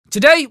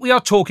Today we are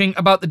talking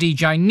about the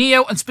DJI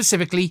Neo and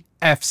specifically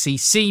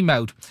FCC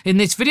mode. In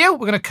this video we're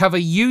going to cover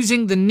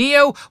using the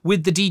Neo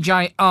with the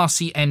DJI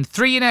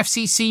RCN3 in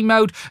FCC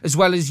mode, as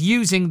well as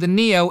using the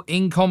Neo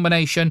in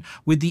combination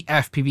with the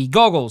FPV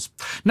goggles.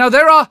 Now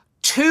there are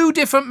two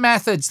different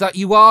methods that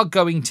you are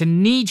going to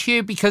need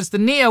here because the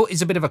Neo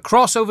is a bit of a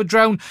crossover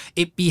drone.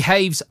 It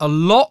behaves a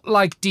lot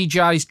like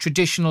DJI's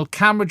traditional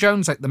camera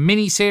drones like the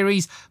Mini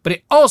series, but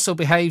it also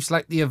behaves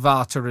like the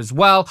Avata as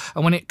well.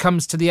 And when it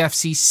comes to the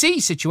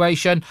FCC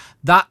situation,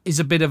 that is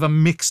a bit of a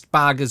mixed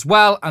bag as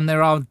well, and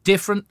there are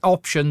different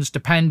options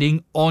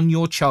depending on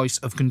your choice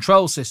of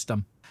control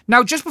system.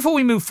 Now, just before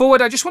we move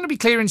forward, I just want to be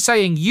clear in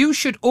saying you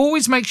should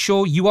always make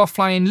sure you are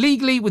flying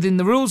legally within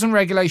the rules and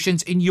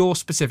regulations in your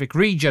specific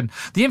region.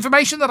 The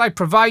information that I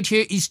provide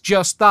here is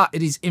just that.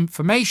 It is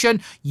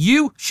information.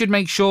 You should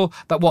make sure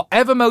that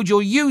whatever mode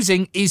you're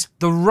using is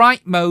the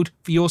right mode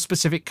for your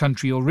specific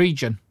country or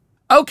region.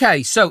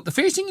 Okay, so the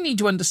first thing you need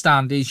to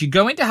understand is you're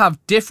going to have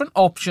different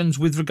options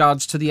with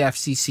regards to the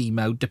FCC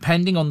mode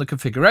depending on the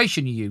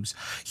configuration you use.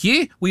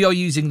 Here we are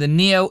using the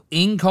Neo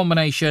in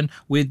combination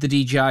with the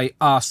DJI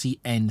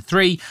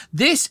RCN3.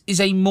 This is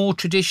a more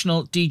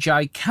traditional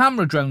DJI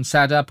camera drone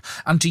setup,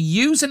 and to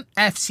use an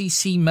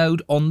FCC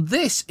mode on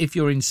this, if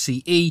you're in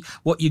CE,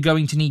 what you're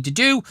going to need to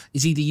do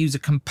is either use a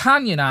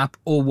companion app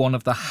or one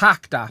of the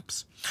hacked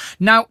apps.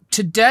 Now,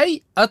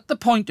 today, at the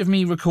point of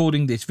me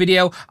recording this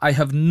video, I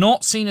have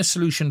not seen a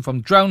solution from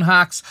Drone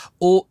Hacks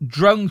or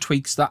Drone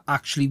Tweaks that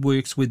actually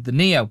works with the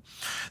Neo.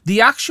 The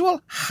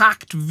actual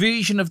hacked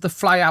version of the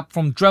Fly app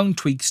from Drone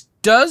Tweaks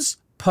does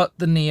put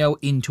the Neo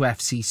into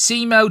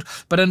FCC mode,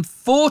 but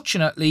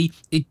unfortunately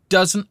it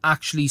doesn't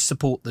actually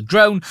support the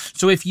drone.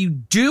 So if you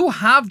do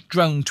have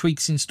Drone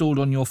Tweaks installed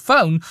on your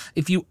phone,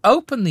 if you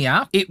open the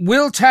app, it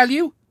will tell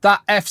you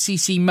that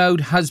FCC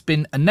mode has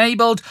been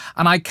enabled,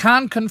 and I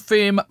can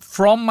confirm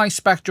from my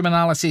spectrum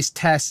analysis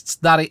tests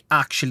that it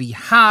actually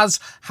has.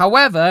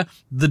 However,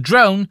 the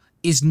drone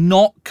is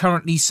not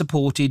currently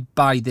supported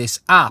by this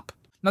app.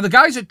 Now, the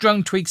guys at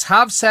Drone Tweaks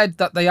have said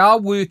that they are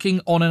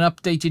working on an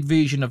updated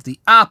version of the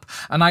app,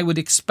 and I would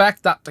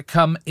expect that to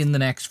come in the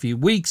next few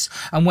weeks.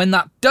 And when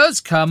that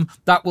does come,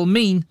 that will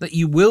mean that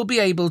you will be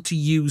able to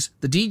use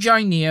the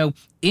DJI Neo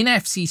in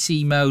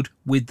FCC mode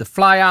with the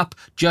Fly app,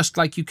 just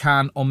like you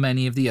can on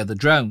many of the other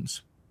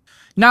drones.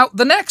 Now,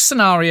 the next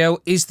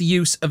scenario is the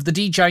use of the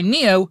DJI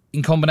Neo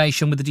in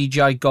combination with the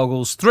DJI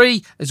Goggles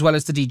 3, as well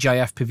as the DJI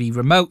FPV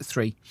Remote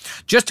 3.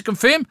 Just to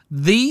confirm,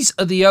 these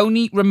are the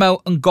only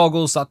remote and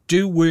goggles that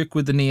do work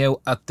with the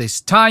Neo at this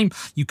time.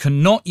 You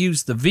cannot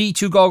use the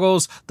V2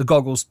 goggles, the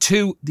Goggles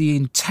 2, the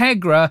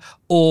Integra,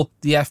 or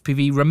the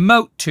FPV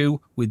Remote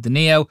 2 with the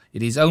Neo.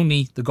 It is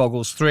only the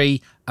Goggles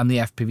 3 and the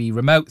FPV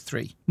Remote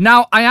 3.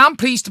 Now, I am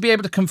pleased to be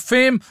able to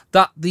confirm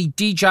that the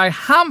DJI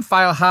ham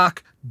file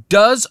hack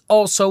does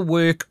also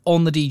work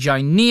on the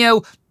DJI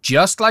Neo,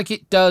 just like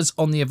it does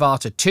on the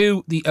Avata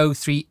 2, the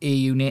O3 Air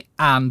Unit,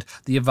 and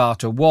the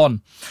Avata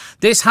 1.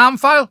 This ham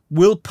file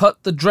will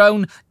put the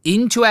drone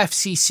into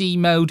FCC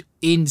mode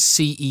in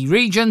CE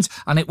regions,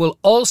 and it will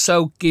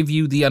also give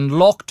you the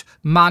unlocked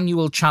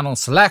manual channel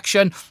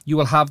selection. You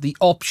will have the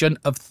option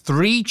of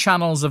 3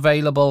 channels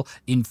available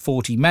in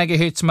 40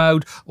 MHz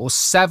mode or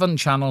 7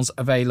 channels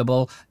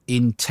available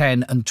in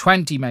 10 and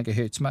 20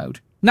 MHz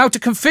mode. Now,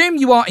 to confirm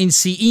you are in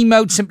CE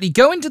mode, simply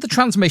go into the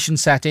transmission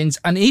settings,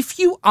 and if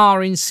you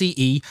are in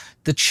CE,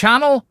 the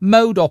channel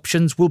mode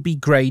options will be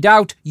greyed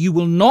out. You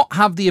will not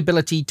have the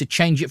ability to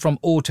change it from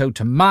auto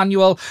to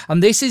manual,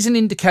 and this is an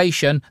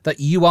indication that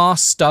you are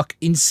stuck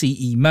in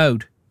CE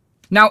mode.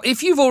 Now,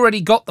 if you've already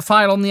got the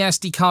file on the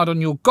SD card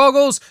on your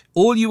goggles,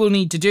 all you will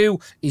need to do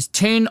is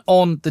turn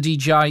on the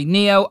DJI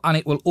Neo and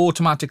it will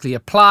automatically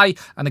apply.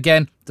 And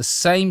again, the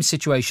same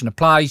situation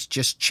applies.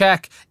 Just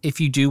check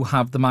if you do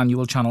have the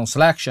manual channel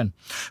selection.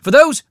 For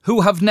those who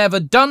have never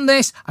done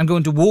this, I'm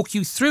going to walk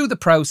you through the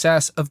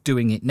process of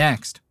doing it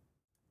next.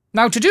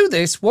 Now, to do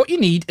this, what you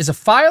need is a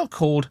file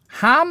called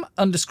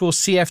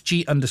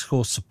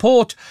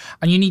ham_cfg_support,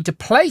 and you need to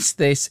place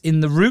this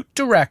in the root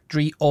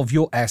directory of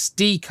your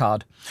SD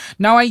card.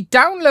 Now, a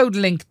download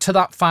link to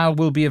that file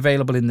will be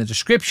available in the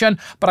description,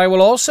 but I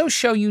will also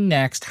show you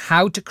next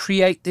how to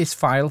create this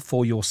file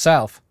for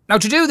yourself. Now,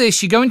 to do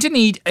this, you're going to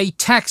need a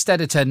text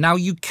editor. Now,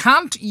 you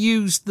can't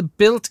use the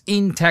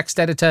built-in text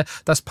editor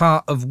that's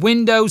part of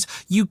Windows.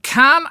 You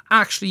can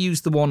actually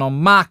use the one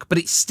on Mac, but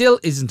it still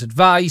isn't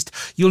advised.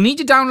 You'll need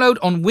to download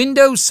on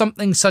Windows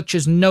something such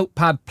as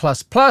Notepad++.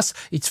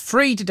 It's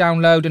free to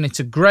download and it's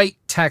a great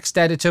text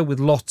editor with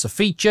lots of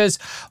features.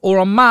 Or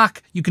on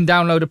Mac, you can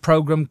download a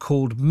program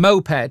called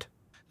Moped.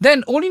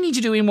 Then all you need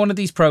to do in one of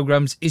these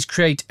programs is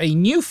create a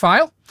new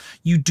file.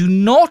 You do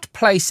not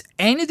place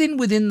anything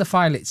within the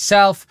file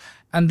itself,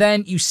 and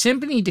then you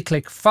simply need to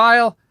click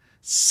File,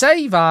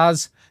 Save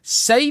As,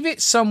 save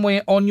it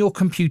somewhere on your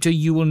computer.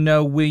 You will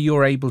know where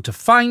you're able to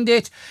find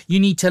it. You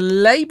need to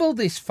label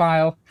this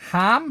file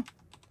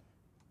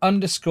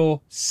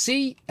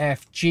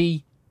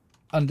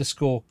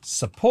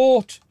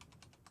ham_cfg_support.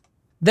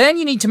 Then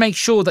you need to make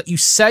sure that you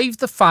save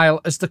the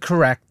file as the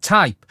correct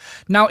type.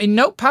 Now in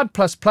Notepad++,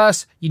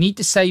 you need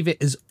to save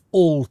it as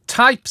all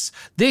types.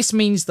 This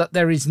means that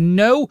there is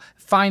no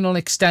final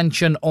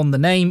extension on the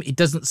name. It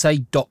doesn't say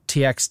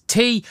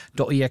 .txt,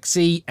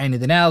 .exe,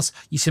 anything else.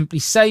 You simply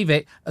save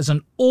it as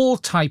an all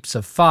types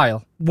of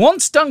file.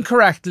 Once done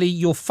correctly,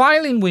 your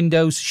file in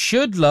Windows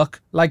should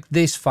look like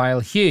this file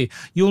here.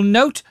 You'll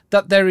note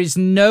that there is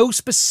no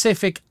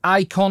specific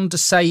icon to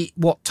say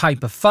what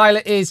type of file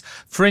it is.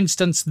 For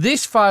instance,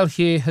 this file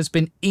here has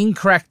been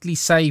incorrectly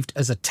saved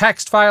as a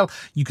text file.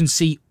 You can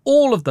see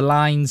all of the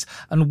lines,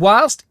 and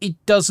whilst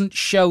it doesn't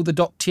show the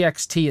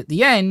 .txt at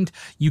the end,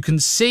 you can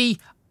see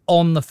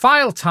on the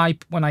file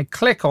type, when I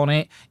click on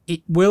it,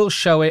 it will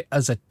show it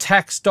as a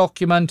text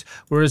document,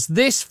 whereas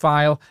this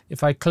file,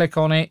 if I click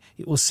on it,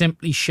 it will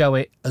simply show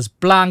it as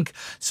blank.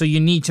 So you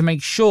need to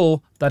make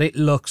sure that it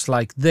looks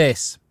like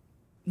this.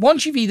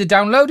 Once you've either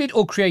downloaded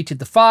or created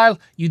the file,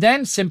 you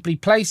then simply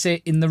place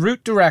it in the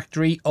root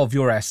directory of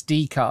your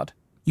SD card.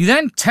 You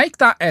then take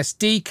that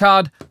SD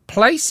card,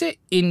 place it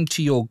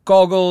into your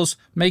goggles,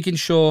 making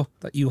sure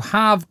that you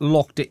have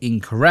locked it in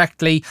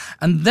correctly,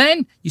 and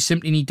then you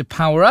simply need to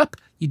power up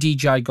your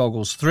DJI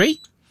Goggles 3,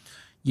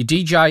 your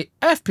DJI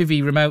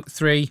FPV Remote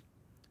 3,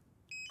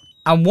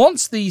 and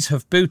once these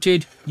have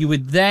booted, you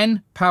would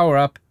then power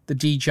up the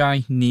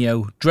DJI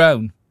Neo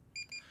drone.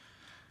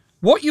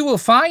 What you will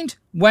find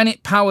when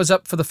it powers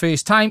up for the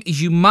first time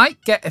is you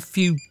might get a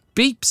few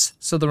beeps,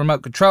 so the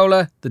remote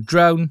controller, the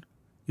drone,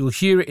 you'll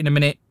hear it in a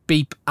minute,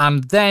 beep,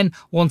 and then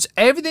once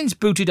everything's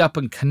booted up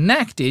and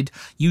connected,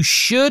 you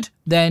should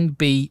then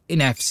be in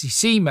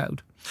FCC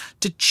mode.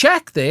 To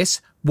check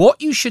this,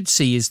 what you should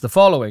see is the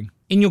following.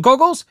 In your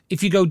goggles,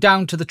 if you go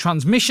down to the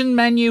transmission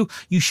menu,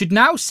 you should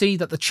now see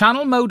that the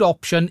channel mode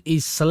option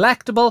is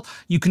selectable.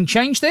 You can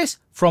change this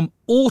from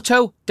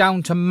auto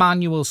down to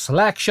manual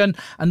selection,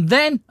 and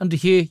then under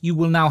here you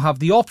will now have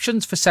the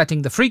options for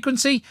setting the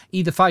frequency,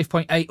 either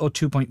 5.8 or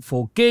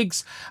 2.4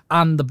 gigs,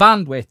 and the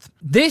bandwidth.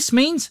 This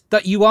means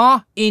that you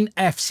are in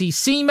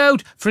FCC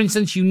mode. For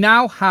instance, you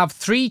now have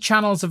 3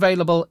 channels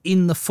available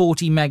in the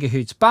 40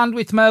 megahertz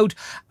bandwidth mode,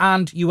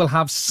 and you will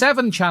have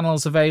 7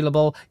 channels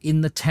available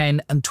in the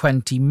 10 and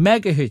 20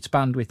 megahertz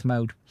bandwidth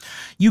mode.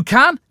 You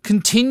can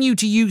continue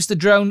to use the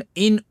drone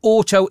in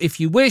auto if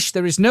you wish.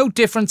 There is no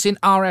difference in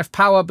RF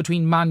power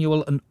between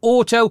manual and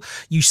auto.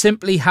 You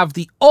simply have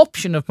the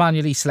option of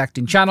manually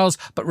selecting channels,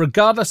 but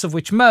regardless of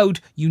which mode,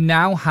 you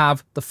now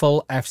have the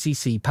full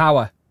FCC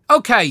power.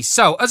 Okay,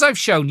 so as I've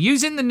shown,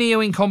 using the Neo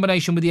in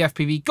combination with the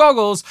FPV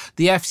goggles,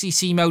 the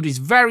FCC mode is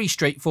very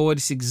straightforward.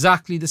 It's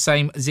exactly the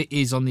same as it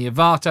is on the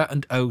Avata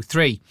and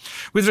O3.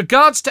 With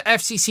regards to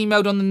FCC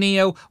mode on the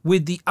Neo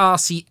with the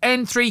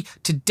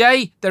RC-N3,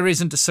 today there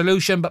isn't a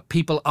solution, but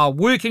people are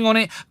working on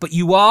it. But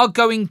you are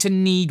going to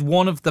need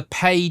one of the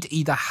paid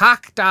either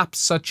hacked apps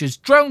such as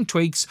Drone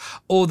Tweaks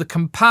or the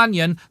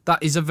companion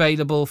that is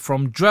available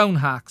from Drone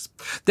Hacks.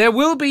 There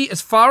will be, as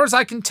far as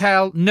I can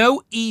tell,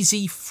 no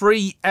easy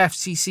free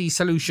FCC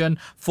solution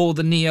for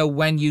the Neo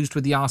when used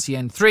with the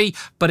RC-N3,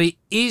 but it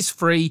is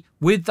free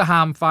with the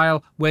ham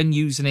file when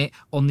using it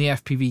on the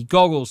FPV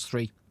Goggles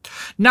 3.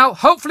 Now,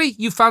 hopefully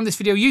you found this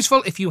video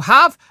useful. If you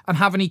have and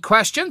have any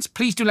questions,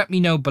 please do let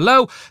me know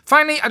below.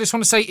 Finally, I just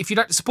want to say, if you'd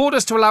like to support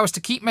us to allow us to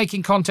keep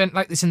making content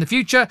like this in the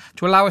future,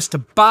 to allow us to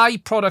buy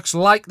products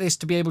like this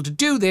to be able to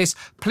do this,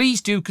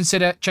 please do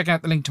consider checking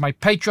out the link to my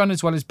Patreon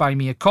as well as buy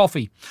me a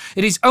coffee.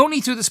 It is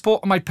only through the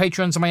support of my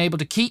patrons am I able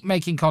to keep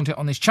making content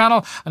on this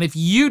channel, and if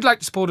you'd like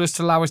to support us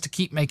to allow us to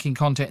keep making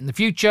content in the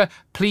future,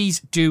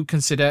 please do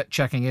consider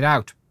checking it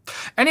out.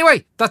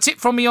 Anyway, that's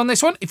it from me on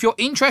this one. If you're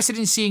interested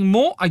in seeing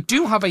more, I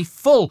do have a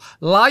full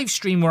live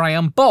stream where I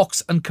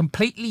unbox and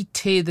completely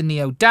tear the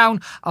Neo down.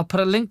 I'll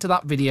put a link to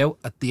that video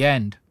at the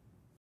end.